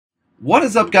What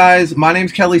is up, guys? My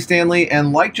name's Kelly Stanley,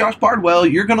 and like Josh Bardwell,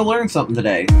 you're going to learn something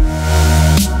today.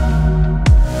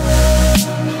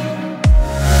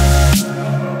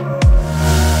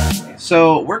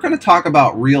 So we're going to talk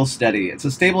about Reelsteady. It's a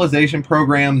stabilization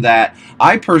program that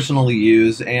I personally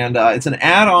use, and it's an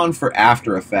add-on for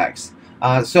After Effects.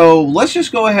 So let's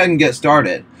just go ahead and get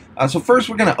started. So first,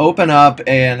 we're going to open up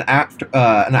an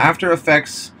After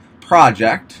Effects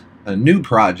project, a new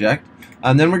project,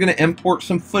 and then we're going to import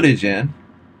some footage in.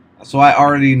 So I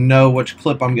already know which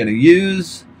clip I'm going to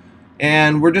use,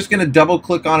 and we're just going to double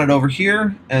click on it over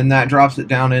here, and that drops it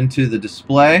down into the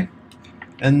display.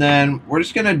 And then we're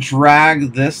just going to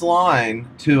drag this line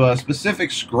to a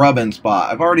specific scrubbing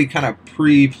spot. I've already kind of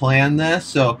pre-planned this,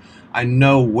 so I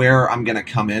know where I'm going to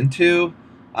come into.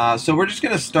 So we're just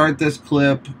going to start this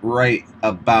clip right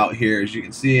about here. As you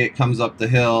can see, it comes up the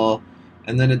hill,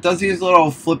 and then it does these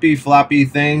little flippy floppy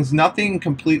things. Nothing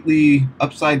completely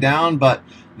upside down, but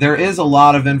there is a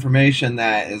lot of information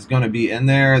that is going to be in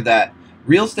there that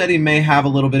Reelsteady may have a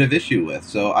little bit of issue with.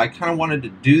 So I kind of wanted to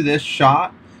do this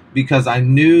shot because I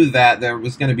knew that there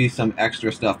was going to be some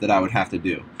extra stuff that I would have to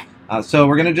do. So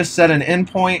we're going to just set an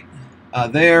endpoint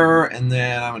there, and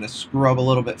then I'm going to scrub a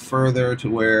little bit further to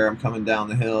where I'm coming down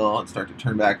the hill and start to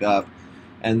turn back up,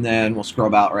 and then we'll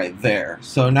scrub out right there.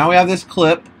 So now we have this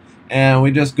clip, and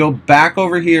we just go back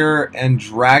over here and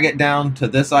drag it down to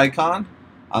this icon.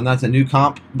 That's a new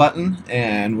comp button,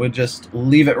 and we'll just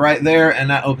leave it right there, and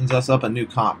that opens us up a new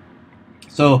comp.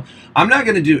 So I'm not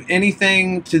going to do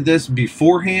anything to this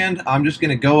beforehand. I'm just going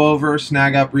to go over,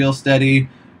 snag up Reelsteady,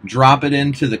 drop it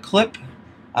into the clip,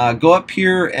 go up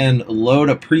here and load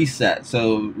a preset.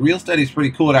 So Reelsteady is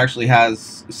pretty cool. It actually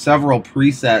has several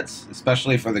presets,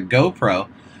 especially for the GoPro.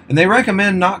 And they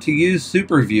recommend not to use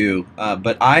SuperView,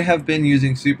 but I have been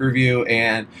using SuperView,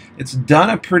 and it's done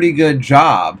a pretty good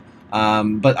job.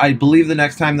 But I believe the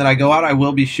next time that I go out, I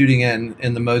will be shooting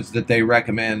in the modes that they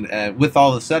recommend, with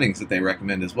all the settings that they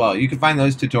recommend as well. You can find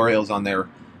those tutorials on their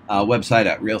website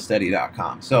at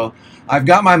reelsteady.com. So I've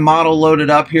got my model loaded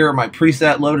up here, my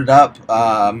preset loaded up.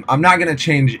 I'm not going to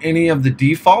change any of the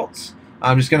defaults.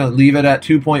 I'm just going to leave it at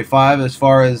 2.5 as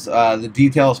far as the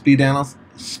detail speed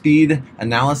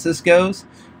analysis goes.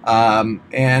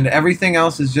 And everything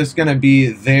else is just going to be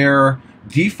their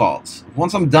defaults.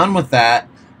 Once I'm done with that,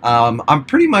 I'm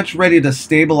pretty much ready to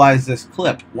stabilize this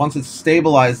clip. Once it's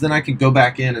stabilized, then I can go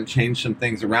back in and change some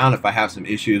things around if I have some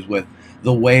issues with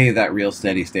the way that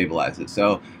Reelsteady stabilizes.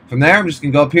 So from there, I'm just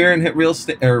going to go up here and hit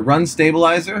Run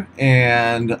Stabilizer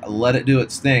and let it do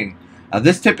its thing.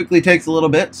 This typically takes a little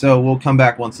bit, so we'll come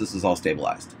back once this is all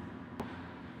stabilized.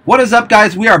 What is up,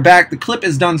 guys? We are back. The clip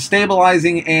is done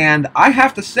stabilizing, and I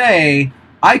have to say,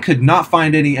 I could not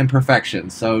find any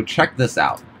imperfections, so check this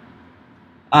out.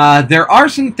 There are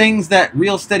some things that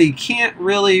Reelsteady can't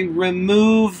really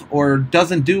remove or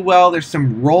doesn't do well. There's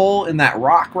some roll in that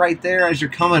rock right there as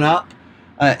you're coming up.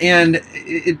 And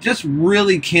it just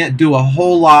really can't do a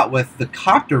whole lot with the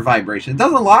copter vibration. It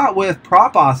does a lot with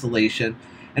prop oscillation.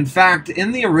 In fact,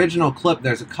 in the original clip,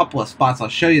 there's a couple of spots. I'll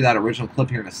show you that original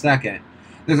clip here in a second.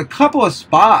 There's a couple of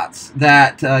spots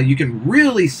that you can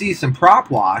really see some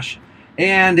prop wash.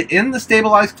 And in the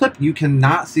stabilized clip, you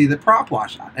cannot see the prop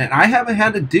wash. And I haven't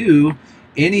had to do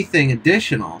anything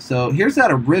additional. So here's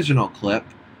that original clip.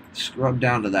 Scrub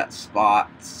down to that spot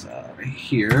right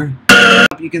here.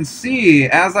 You can see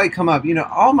as I come up, you know,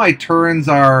 all my turns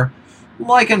are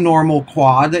like a normal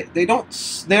quad.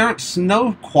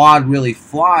 No quad really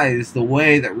flies the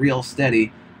way that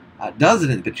Reelsteady does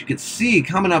it. But you can see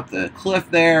coming up the cliff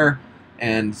there,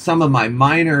 and some of my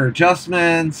minor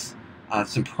adjustments.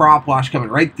 Some prop wash coming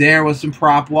right there with some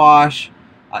prop wash,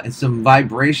 and some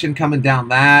vibration coming down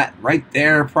that right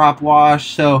there, prop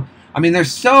wash. So I mean,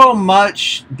 there's so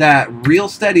much that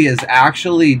Reelsteady is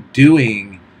actually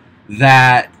doing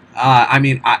that I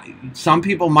mean, some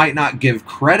people might not give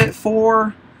credit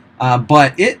for,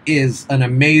 but it is an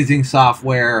amazing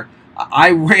software.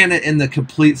 I ran it in the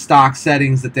complete stock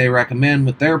settings that they recommend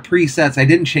with their presets. I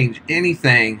didn't change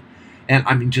anything. And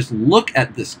I mean, just look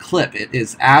at this clip. It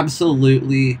is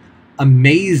absolutely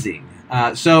amazing.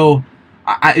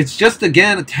 It's just,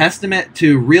 again, a testament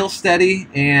to Reelsteady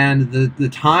and the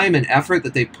time and effort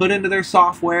that they put into their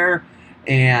software.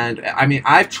 And I mean,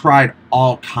 I've tried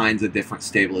all kinds of different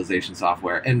stabilization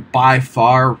software, and by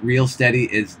far, Reelsteady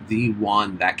is the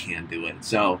one that can do it.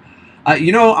 So,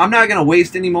 you know, I'm not going to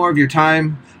waste any more of your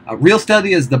time.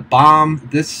 Reelsteady is the bomb.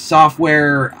 This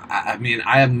software, I mean,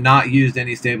 I have not used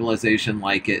any stabilization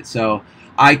like it. So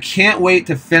I can't wait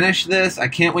to finish this. I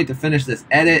can't wait to finish this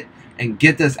edit and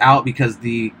get this out, because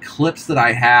the clips that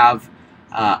I have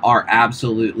are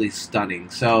absolutely stunning.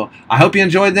 So I hope you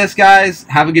enjoyed this, guys.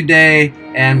 Have a good day,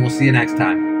 and we'll see you next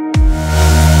time.